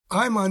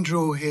I'm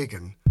Andrew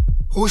O'Hagan,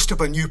 host of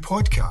a new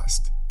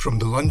podcast from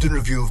the London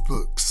Review of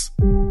Books.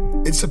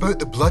 It's about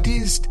the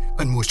bloodiest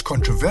and most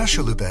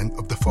controversial event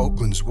of the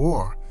Falklands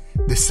War,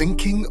 the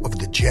sinking of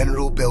the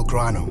General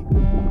Belgrano.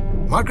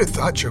 Margaret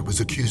Thatcher was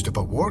accused of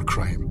a war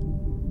crime.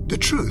 The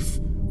truth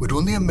would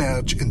only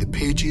emerge in the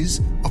pages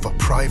of a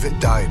private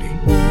diary.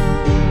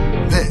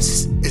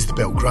 This is the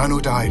Belgrano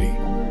Diary.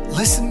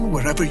 Listen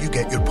wherever you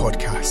get your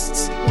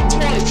podcasts.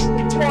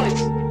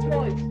 Twice.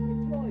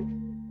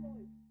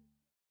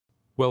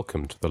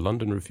 Welcome to the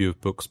London Review of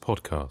Books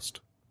podcast.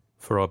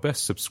 For our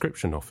best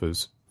subscription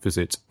offers,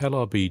 visit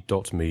lrb.me/pod.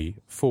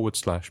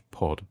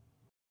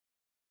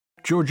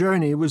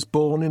 Giorgione was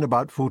born in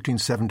about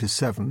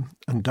 1477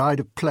 and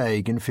died of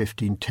plague in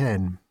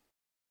 1510.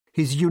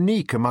 He's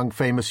unique among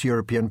famous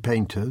European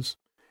painters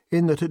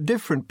in that at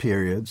different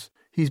periods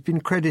he's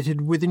been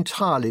credited with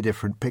entirely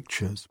different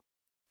pictures.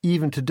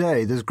 Even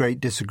today there's great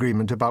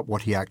disagreement about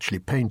what he actually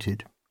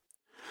painted.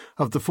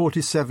 Of the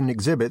 47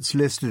 exhibits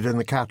listed in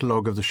the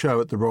catalogue of the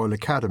show at the Royal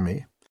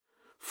Academy,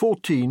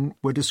 14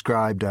 were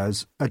described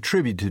as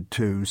attributed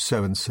to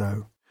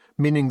so-and-so,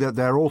 meaning that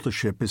their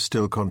authorship is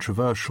still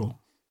controversial.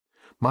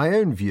 My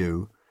own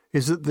view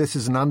is that this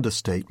is an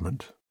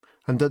understatement,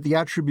 and that the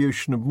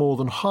attribution of more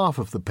than half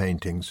of the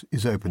paintings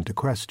is open to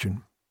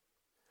question.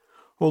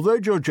 Although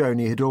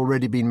Giorgione had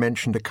already been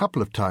mentioned a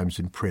couple of times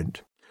in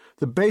print,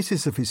 the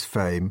basis of his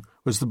fame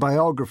was the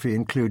biography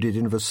included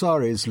in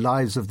Vasari's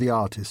Lives of the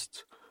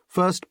Artists,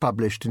 first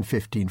published in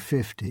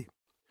 1550.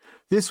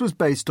 This was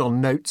based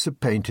on notes of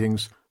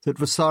paintings that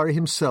Vasari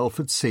himself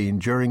had seen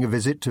during a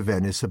visit to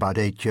Venice about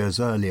 8 years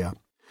earlier,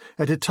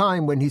 at a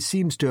time when he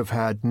seems to have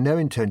had no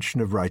intention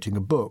of writing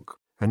a book,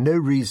 and no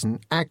reason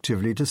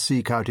actively to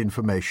seek out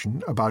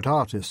information about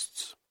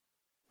artists.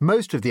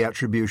 Most of the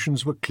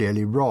attributions were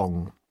clearly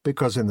wrong,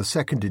 because in the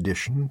second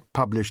edition,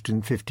 published in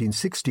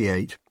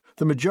 1568,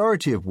 the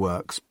majority of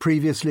works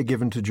previously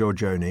given to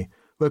Giorgione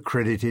were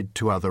credited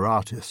to other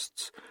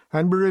artists,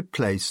 and were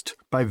replaced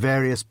by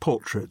various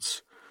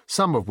portraits,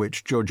 some of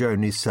which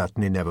Giorgione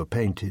certainly never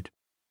painted.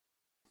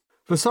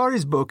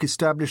 Vasari's book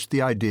established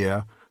the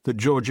idea that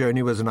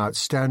Giorgione was an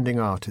outstanding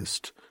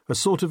artist, a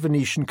sort of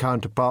Venetian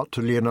counterpart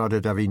to Leonardo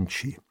da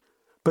Vinci.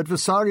 But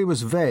Vasari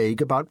was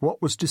vague about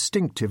what was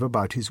distinctive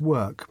about his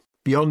work,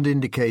 beyond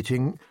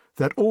indicating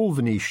that all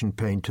Venetian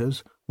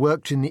painters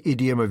worked in the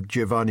idiom of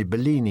Giovanni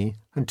Bellini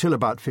until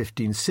about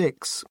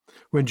 1506,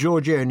 when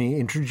Giorgione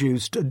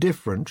introduced a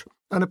different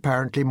and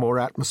apparently more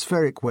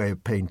atmospheric way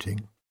of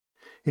painting,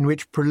 in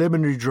which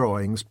preliminary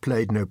drawings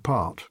played no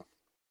part.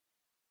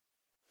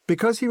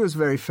 Because he was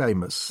very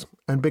famous,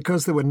 and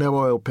because there were no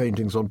oil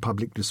paintings on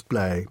public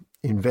display,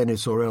 in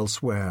Venice or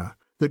elsewhere,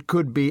 that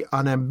could be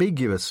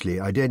unambiguously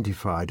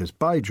identified as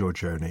by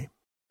Giorgione,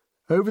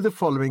 over the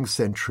following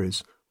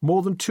centuries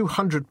more than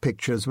 200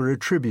 pictures were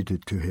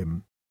attributed to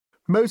him,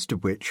 most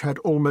of which had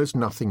almost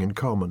nothing in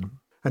common,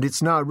 and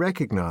it's now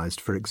recognised,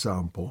 for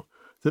example,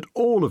 that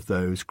all of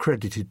those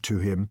credited to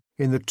him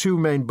in the two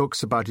main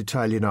books about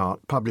Italian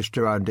art published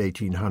around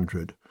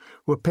 1800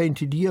 were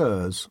painted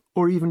years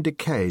or even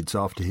decades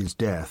after his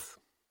death.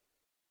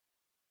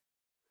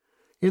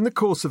 In the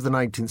course of the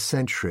 19th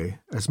century,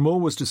 as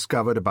more was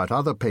discovered about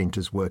other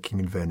painters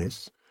working in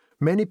Venice,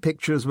 many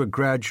pictures were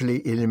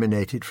gradually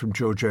eliminated from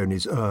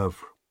Giorgione's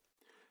oeuvre,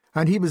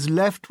 and he was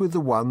left with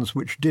the ones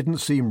which didn't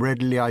seem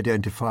readily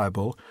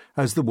identifiable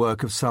as the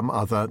work of some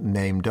other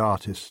named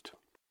artist.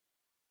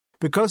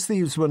 Because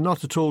these were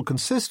not at all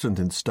consistent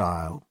in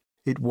style,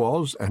 it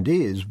was and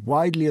is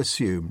widely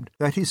assumed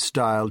that his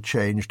style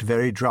changed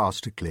very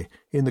drastically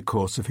in the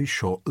course of his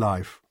short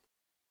life.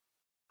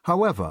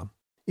 However,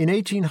 in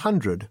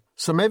 1800,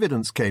 some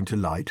evidence came to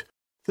light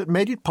that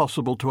made it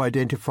possible to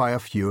identify a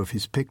few of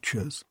his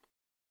pictures.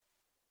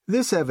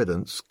 This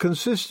evidence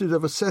consisted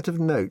of a set of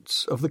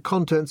notes of the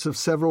contents of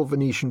several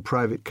Venetian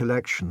private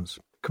collections,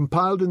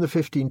 compiled in the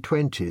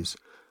 1520s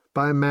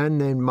by a man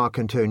named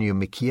Marcantonio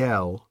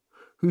Michiel,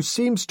 who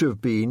seems to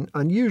have been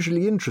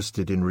unusually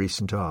interested in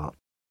recent art,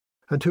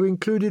 and who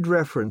included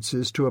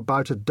references to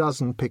about a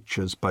dozen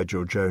pictures by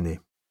Giorgione.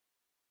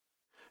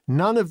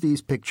 None of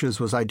these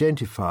pictures was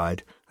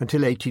identified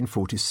until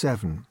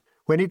 1847,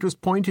 when it was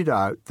pointed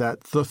out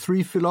that The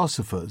Three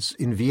Philosophers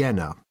in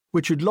Vienna,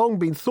 which had long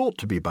been thought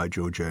to be by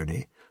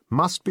Giorgione,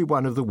 must be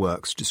one of the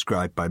works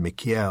described by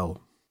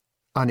Michiel.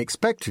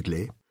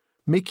 Unexpectedly,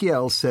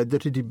 Michiel said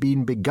that it had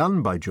been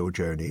begun by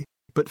Giorgione,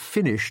 but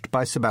finished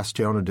by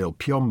Sebastiano del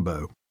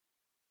Piombo.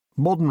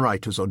 Modern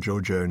writers on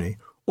Giorgione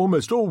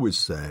almost always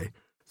say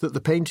that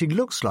the painting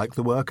looks like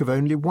the work of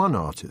only one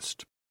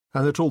artist,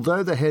 and that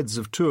although the heads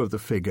of two of the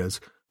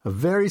figures are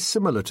very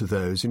similar to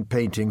those in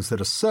paintings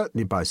that are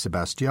certainly by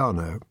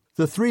Sebastiano,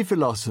 The Three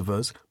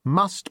Philosophers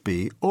must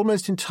be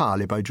almost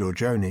entirely by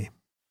Giorgione.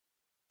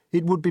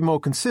 It would be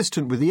more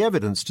consistent with the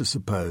evidence to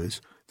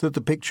suppose that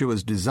the picture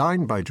was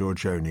designed by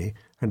Giorgione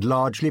and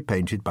largely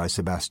painted by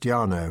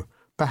Sebastiano,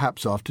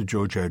 perhaps after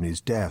Giorgione's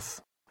death.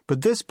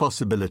 But this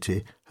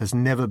possibility has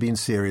never been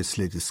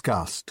seriously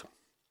discussed.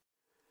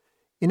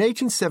 In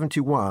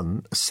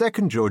 1871, a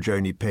second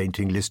Giorgione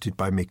painting listed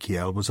by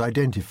Michiel was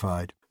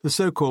identified, the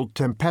so-called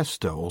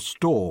Tempesta or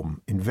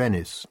Storm in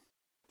Venice.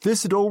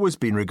 This had always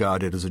been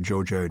regarded as a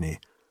Giorgione,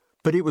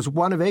 but it was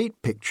one of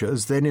 8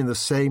 pictures then in the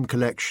same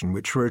collection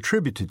which were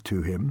attributed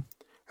to him,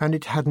 and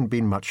it hadn't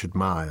been much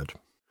admired.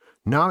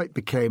 Now it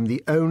became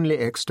the only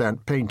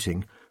extant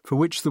painting for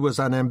which there was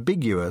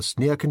unambiguous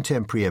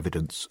near-contemporary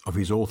evidence of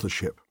his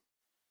authorship.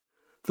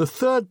 The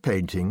third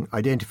painting,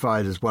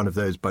 identified as one of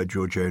those by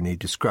Giorgione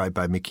described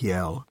by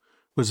Michiel,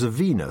 was a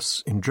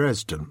Venus in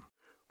Dresden,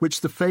 which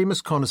the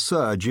famous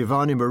connoisseur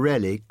Giovanni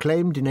Morelli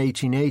claimed in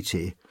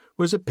 1880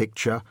 was a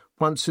picture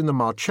once in the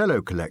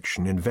Marcello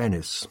collection in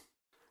Venice.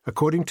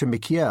 According to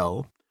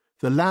Michiel,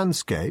 the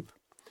landscape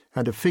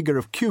and a figure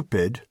of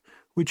Cupid,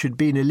 which had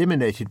been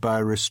eliminated by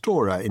a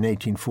restorer in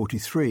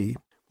 1843,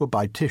 were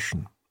by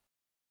Titian.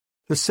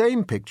 The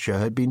same picture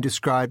had been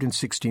described in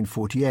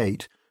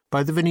 1648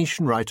 by the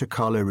Venetian writer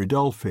Carlo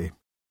Ridolfi,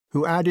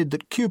 who added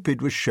that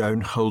Cupid was shown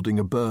holding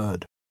a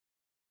bird.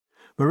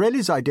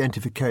 Morelli's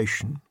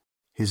identification,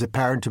 his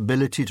apparent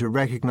ability to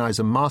recognize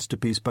a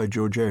masterpiece by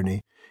Giorgione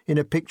in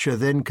a picture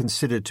then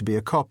considered to be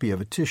a copy of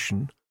a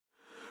Titian,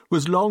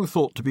 was long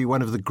thought to be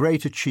one of the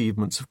great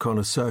achievements of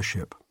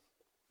connoisseurship,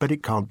 but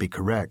it can't be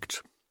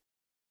correct.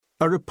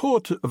 A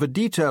report of a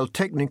detailed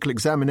technical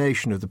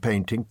examination of the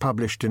painting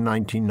published in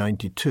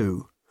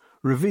 1992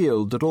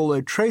 revealed that although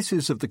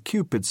traces of the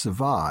Cupid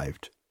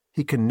survived,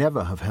 he can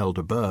never have held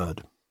a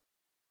bird.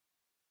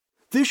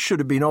 This should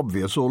have been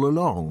obvious all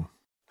along.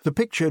 The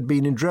picture had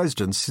been in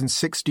Dresden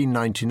since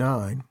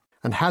 1699,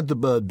 and had the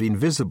bird been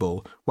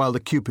visible while the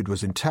Cupid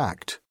was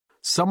intact,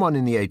 someone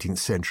in the 18th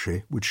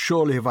century would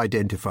surely have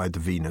identified the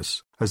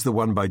Venus as the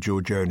one by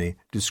Giorgione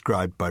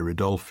described by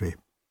Ridolfi.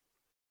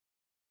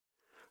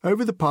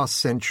 Over the past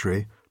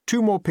century,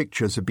 2 more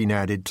pictures have been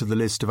added to the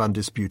list of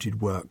undisputed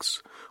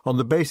works, on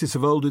the basis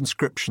of old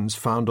inscriptions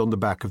found on the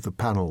back of the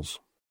panels.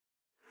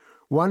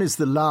 One is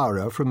the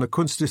Laura from the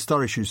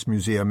Kunsthistorisches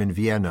Museum in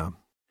Vienna,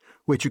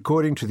 which,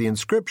 according to the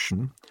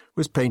inscription,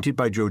 was painted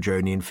by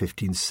Giorgione in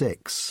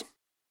 1506.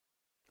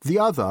 The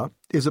other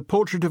is a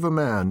portrait of a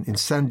man in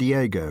San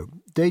Diego,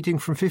 dating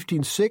from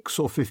 1506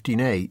 or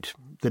 1508.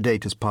 The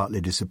date has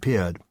partly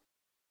disappeared.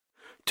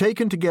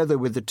 Taken together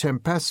with the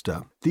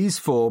Tempesta, these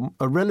form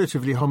a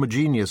relatively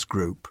homogeneous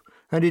group,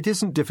 and it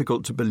isn't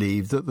difficult to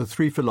believe that the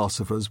 3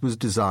 philosophers was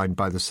designed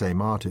by the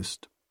same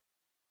artist.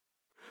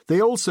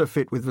 They also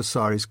fit with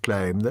Vasari's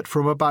claim that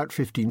from about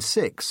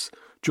 1506,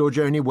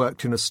 Giorgione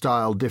worked in a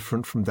style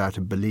different from that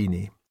of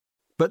Bellini.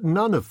 But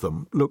none of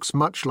them looks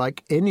much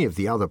like any of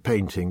the other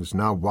paintings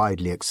now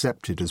widely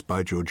accepted as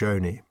by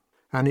Giorgione.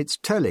 And it's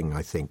telling,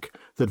 I think,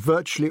 that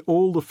virtually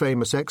all the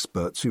famous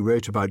experts who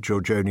wrote about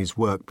Giorgione's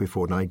work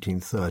before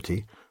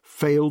 1930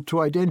 failed to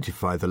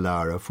identify the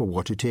Laura for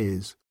what it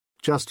is,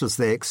 just as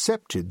they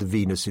accepted the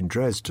Venus in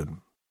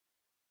Dresden.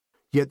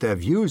 Yet their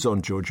views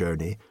on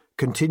Giorgione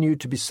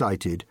continued to be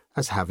cited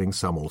as having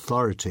some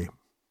authority.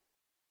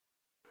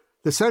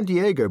 The San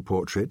Diego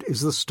portrait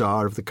is the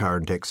star of the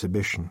current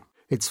exhibition.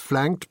 It's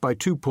flanked by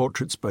 2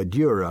 portraits by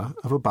Dürer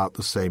of about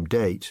the same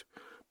date,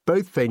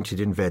 both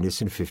painted in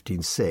Venice in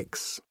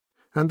 1506,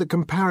 and the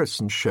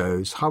comparison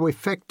shows how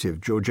effective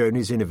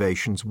Giorgione's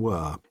innovations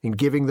were in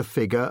giving the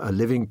figure a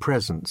living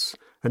presence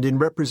and in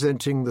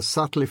representing the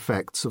subtle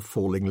effects of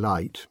falling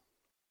light.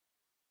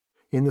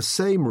 In the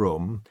same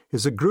room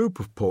is a group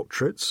of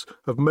portraits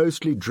of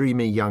mostly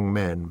dreamy young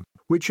men,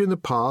 which in the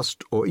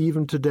past or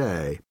even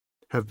today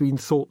have been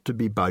thought to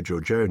be by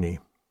Giorgione.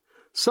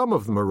 Some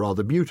of them are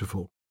rather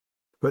beautiful,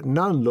 but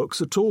none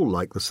looks at all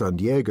like the San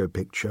Diego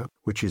picture,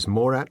 which is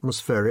more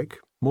atmospheric,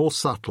 more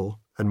subtle,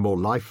 and more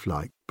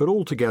lifelike, but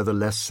altogether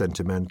less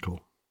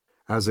sentimental.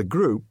 As a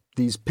group,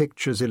 these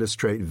pictures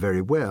illustrate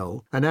very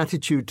well an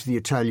attitude to the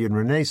Italian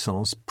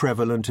Renaissance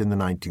prevalent in the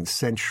 19th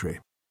century.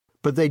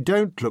 But they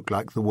don't look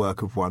like the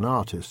work of one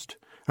artist,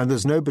 and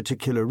there's no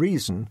particular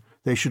reason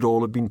they should all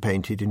have been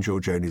painted in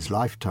Giorgione's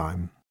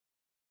lifetime.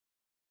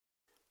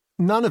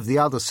 None of the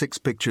other 6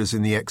 pictures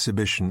in the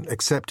exhibition,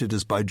 accepted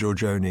as by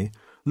Giorgione,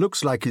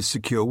 looks like his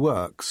secure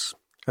works,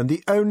 and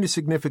the only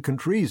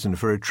significant reason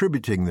for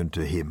attributing them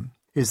to him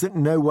is that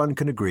no one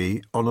can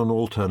agree on an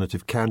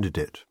alternative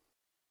candidate.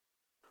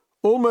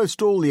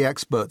 Almost all the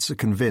experts are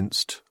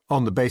convinced,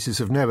 on the basis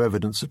of no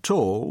evidence at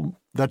all,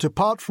 that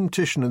apart from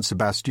Titian and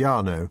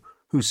Sebastiano,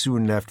 who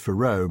soon left for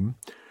Rome,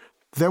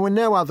 there were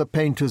no other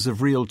painters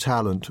of real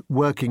talent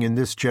working in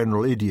this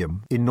general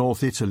idiom in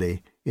North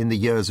Italy in the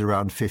years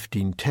around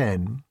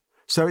 1510,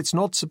 so it's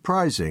not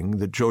surprising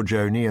that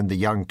Giorgione and the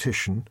young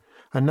Titian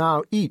are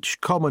now each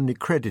commonly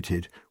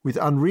credited with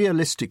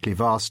unrealistically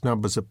vast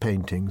numbers of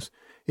paintings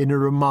in a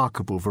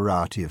remarkable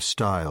variety of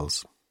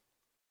styles.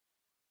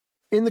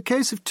 In the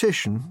case of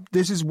Titian,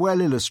 this is well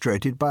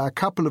illustrated by a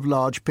couple of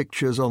large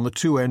pictures on the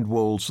 2 end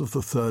walls of the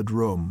 3rd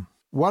room.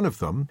 One of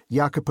them,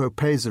 Jacopo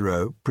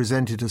Pesaro,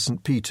 presented to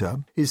St.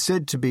 Peter, is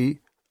said to be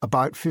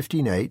about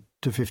 1508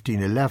 to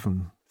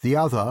 1511. The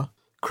other,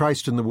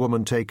 Christ and the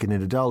Woman Taken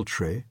in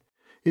Adultery,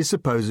 is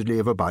supposedly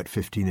of about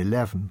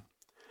 1511.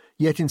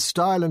 yet in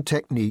style and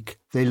technique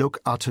they look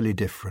utterly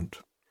different.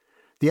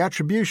 The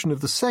attribution of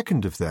the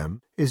second of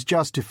them is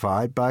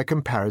justified by a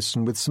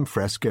comparison with some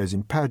frescoes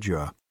in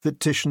Padua that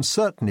Titian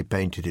certainly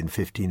painted in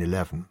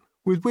 1511,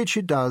 with which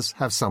it does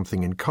have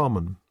something in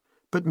common,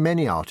 but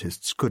many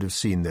artists could have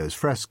seen those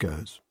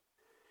frescoes.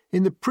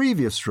 In the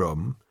previous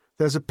room,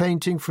 there's a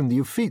painting from the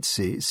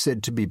Uffizi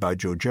said to be by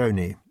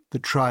Giorgione, The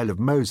Trial of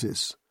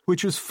Moses,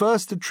 which was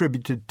first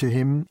attributed to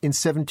him in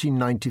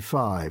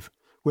 1795,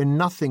 when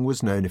nothing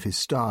was known of his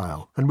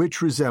style, and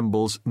which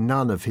resembles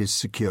none of his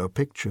secure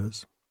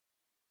pictures.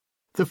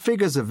 The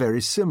figures are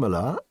very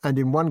similar, and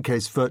in one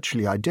case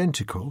virtually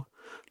identical,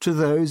 to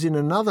those in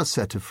another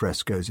set of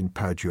frescoes in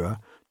Padua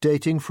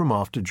dating from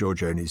after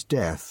Giorgione's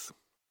death.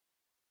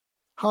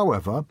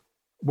 However,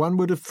 one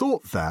would have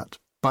thought that,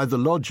 by the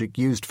logic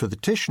used for the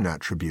Titian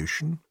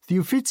attribution, the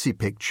Uffizi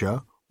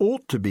picture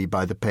ought to be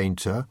by the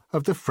painter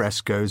of the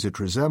frescoes it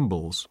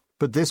resembles,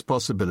 but this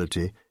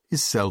possibility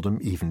is seldom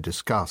even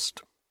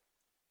discussed.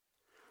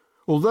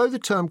 Although the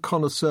term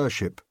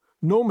connoisseurship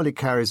normally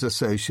carries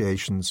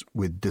associations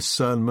with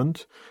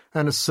discernment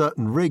and a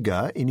certain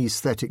rigour in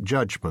aesthetic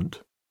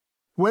judgment,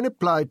 when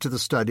applied to the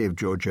study of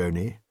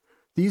Giorgione,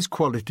 these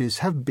qualities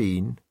have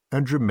been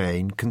and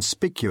remain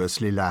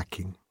conspicuously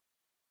lacking.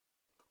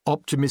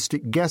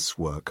 Optimistic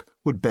guesswork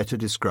would better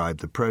describe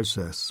the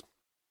process.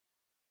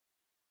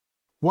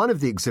 One of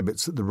the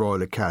exhibits at the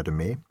Royal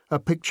Academy, a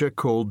picture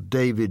called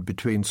David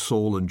between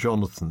Saul and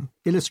Jonathan,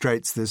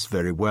 illustrates this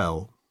very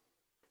well.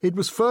 It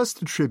was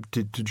first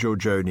attributed to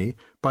Giorgione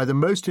by the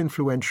most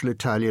influential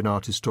Italian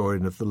art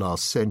historian of the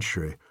last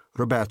century,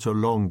 Roberto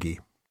Longhi.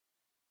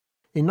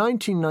 In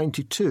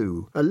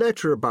 1992, a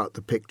letter about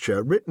the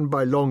picture written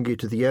by Longhi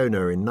to the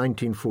owner in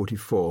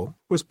 1944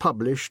 was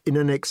published in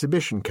an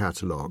exhibition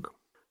catalogue.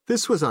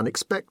 This was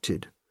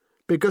unexpected,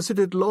 because it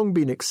had long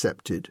been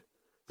accepted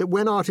that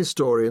when art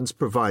historians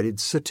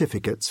provided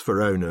certificates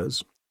for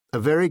owners, a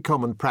very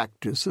common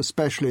practice,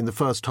 especially in the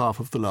first half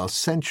of the last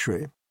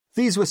century,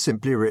 these were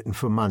simply written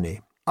for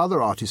money.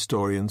 Other art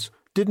historians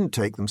didn't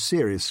take them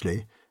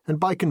seriously, and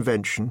by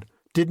convention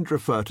didn't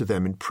refer to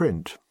them in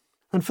print.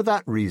 And for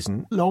that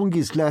reason,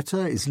 Longhi's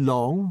letter is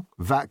long,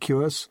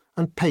 vacuous,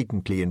 and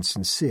patently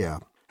insincere,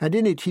 and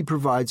in it he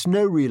provides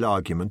no real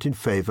argument in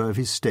favour of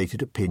his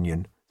stated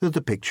opinion that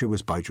the picture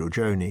was by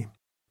Giorgione,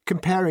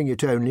 comparing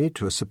it only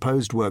to a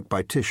supposed work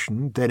by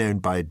Titian, then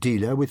owned by a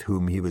dealer with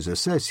whom he was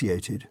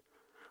associated,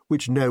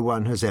 which no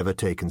one has ever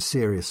taken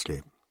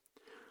seriously.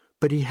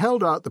 But he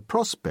held out the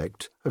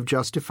prospect of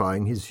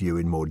justifying his view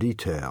in more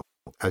detail,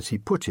 as he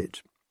put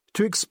it.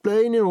 To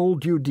explain in all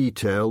due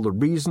detail the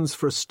reasons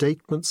for a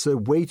statement so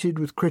weighted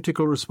with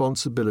critical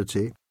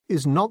responsibility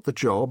is not the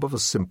job of a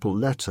simple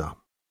letter.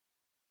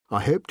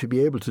 I hope to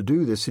be able to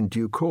do this in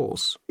due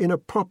course, in a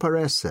proper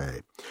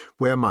essay,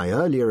 where my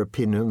earlier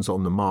opinions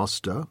on the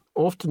master,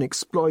 often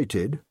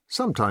exploited,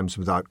 sometimes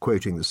without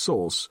quoting the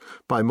source,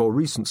 by more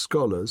recent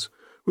scholars,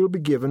 will be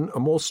given a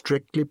more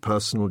strictly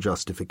personal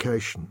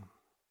justification.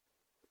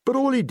 But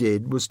all he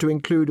did was to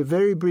include a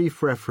very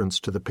brief reference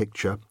to the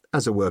picture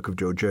as a work of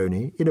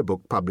Giorgione in a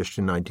book published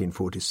in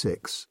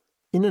 1946,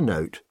 in a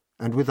note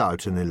and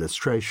without an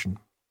illustration.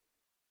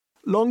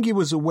 Longhi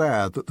was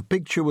aware that the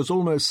picture was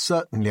almost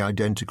certainly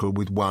identical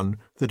with one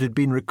that had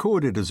been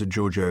recorded as a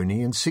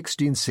Giorgione in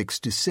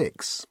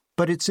 1666,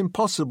 but it's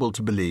impossible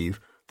to believe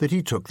that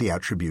he took the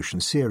attribution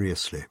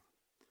seriously.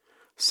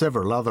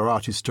 Several other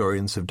art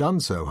historians have done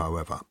so,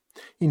 however,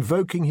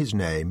 invoking his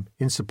name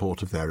in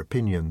support of their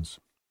opinions.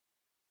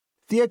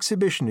 The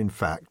exhibition, in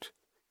fact,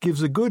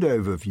 gives a good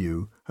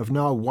overview of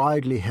now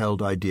widely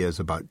held ideas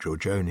about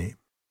Giorgione.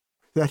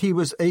 That he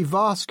was a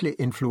vastly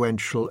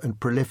influential and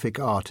prolific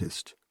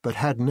artist, but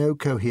had no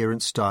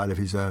coherent style of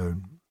his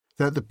own.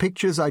 That the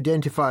pictures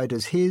identified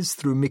as his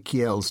through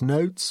Michiel's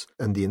notes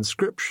and the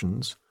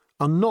inscriptions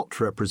are not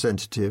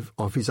representative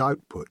of his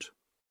output,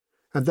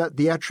 and that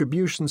the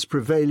attributions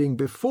prevailing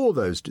before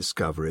those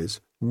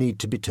discoveries need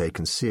to be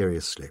taken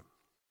seriously.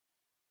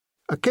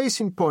 A case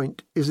in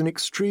point is an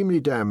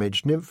extremely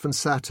damaged nymph and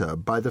satyr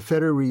by the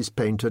Ferrarese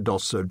painter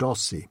Dosso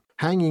Dossi,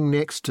 hanging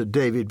next to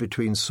David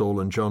between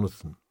Saul and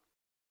Jonathan.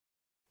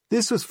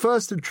 This was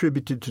first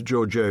attributed to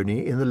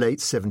Giorgione in the late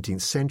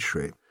 17th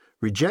century,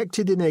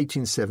 rejected in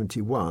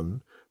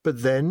 1871,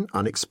 but then,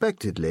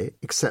 unexpectedly,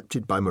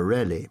 accepted by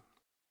Morelli.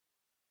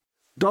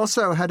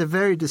 Dosso had a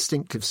very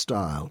distinctive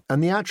style,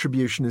 and the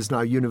attribution is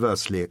now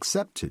universally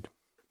accepted.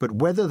 But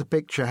whether the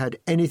picture had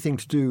anything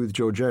to do with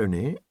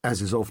Giorgione,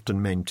 as is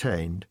often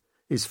maintained,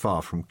 is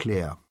far from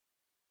clear.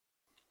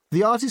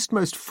 The artist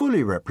most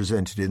fully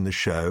represented in the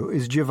show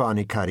is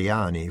Giovanni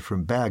Cariani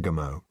from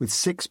Bergamo, with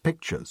 6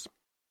 pictures.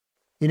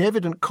 In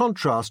evident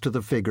contrast to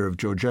the figure of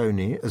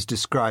Giorgione as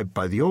described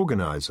by the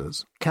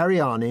organisers,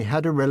 Cariani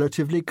had a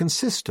relatively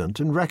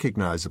consistent and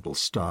recognisable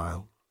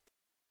style.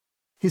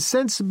 His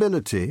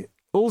sensibility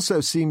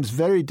also seems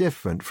very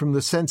different from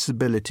the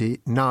sensibility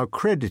now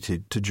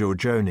credited to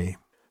Giorgione.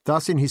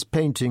 Thus, in his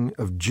painting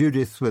of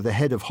Judith with the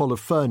head of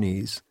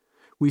Holofernes,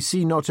 we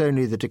see not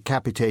only the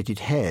decapitated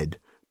head,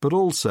 but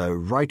also,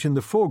 right in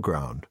the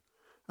foreground,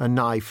 a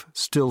knife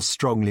still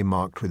strongly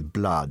marked with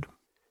blood,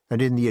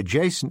 and in the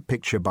adjacent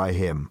picture by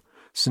him,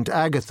 St.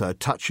 Agatha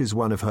touches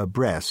one of her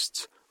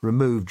breasts,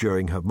 removed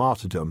during her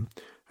martyrdom,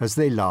 as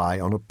they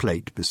lie on a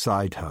plate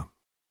beside her.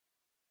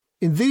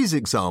 In these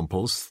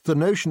examples, the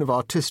notion of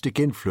artistic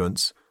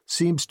influence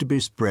seems to be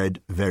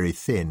spread very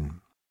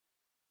thin.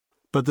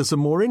 But there's a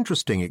more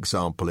interesting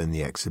example in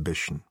the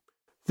exhibition,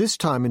 this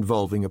time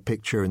involving a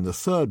picture in the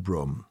third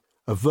room,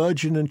 a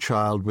Virgin and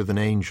Child with an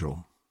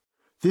Angel.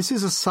 This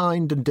is a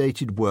signed and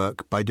dated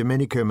work by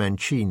Domenico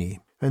Mancini,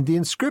 and the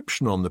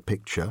inscription on the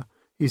picture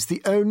is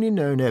the only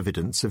known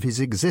evidence of his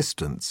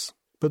existence,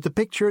 but the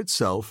picture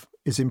itself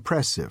is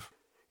impressive.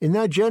 In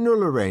their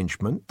general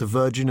arrangement, the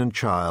Virgin and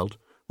Child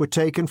were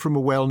taken from a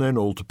well-known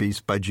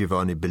altarpiece by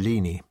Giorgione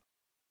Bellini.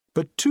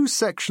 But two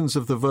sections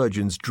of the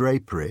Virgin's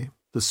drapery,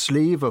 the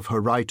sleeve of her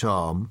right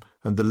arm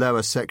and the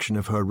lower section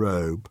of her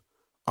robe,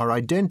 are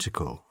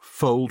identical,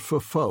 fold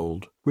for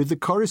fold, with the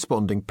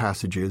corresponding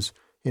passages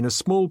in a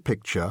small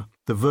picture,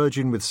 the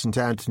Virgin with St.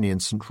 Anthony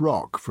and St.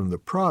 Roch from the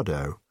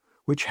Prado,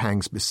 which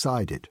hangs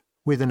beside it,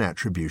 with an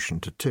attribution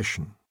to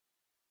Titian.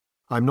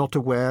 I'm not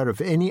aware of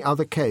any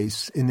other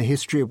case in the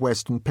history of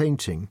Western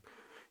painting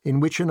in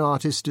which an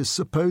artist is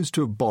supposed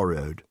to have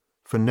borrowed,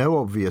 for no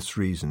obvious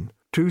reason,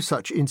 two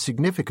such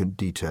insignificant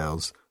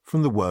details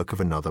from the work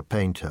of another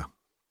painter.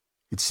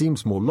 It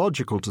seems more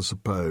logical to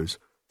suppose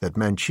that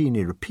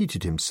Mancini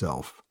repeated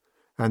himself,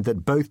 and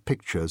that both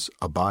pictures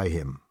are by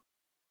him.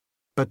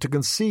 But to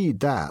concede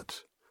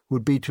that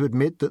would be to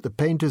admit that the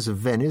painters of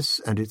Venice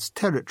and its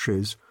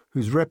territories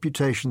whose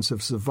reputations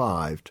have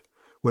survived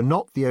were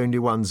not the only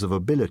ones of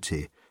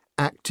ability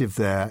active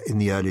there in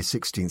the early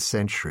 16th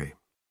century.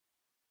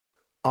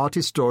 Art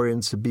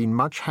historians have been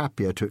much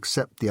happier to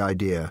accept the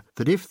idea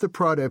that if the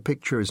Prado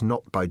picture is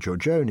not by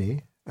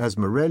Giorgione, as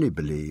Morelli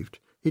believed,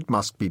 it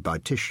must be by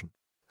Titian,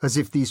 as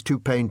if these two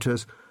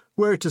painters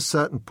were at a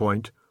certain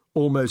point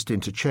almost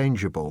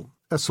interchangeable,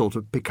 a sort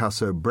of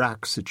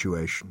Picasso-Braque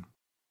situation.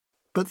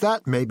 But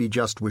that may be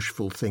just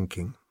wishful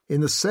thinking, in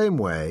the same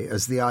way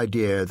as the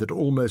idea that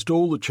almost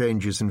all the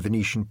changes in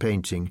Venetian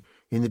painting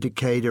in the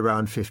decade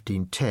around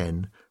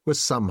 1510 were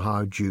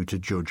somehow due to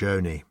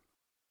Giorgione.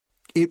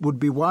 It would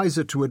be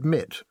wiser to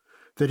admit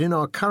that in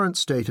our current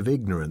state of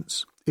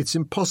ignorance, it's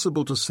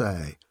impossible to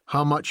say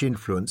how much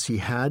influence he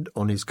had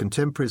on his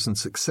contemporaries and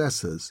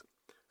successors,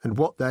 and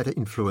what that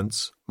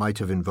influence might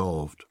have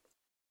involved.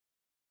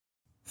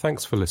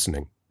 Thanks for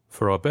listening.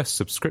 For our best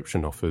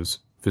subscription offers,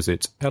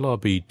 visit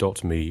lrb.me/pod.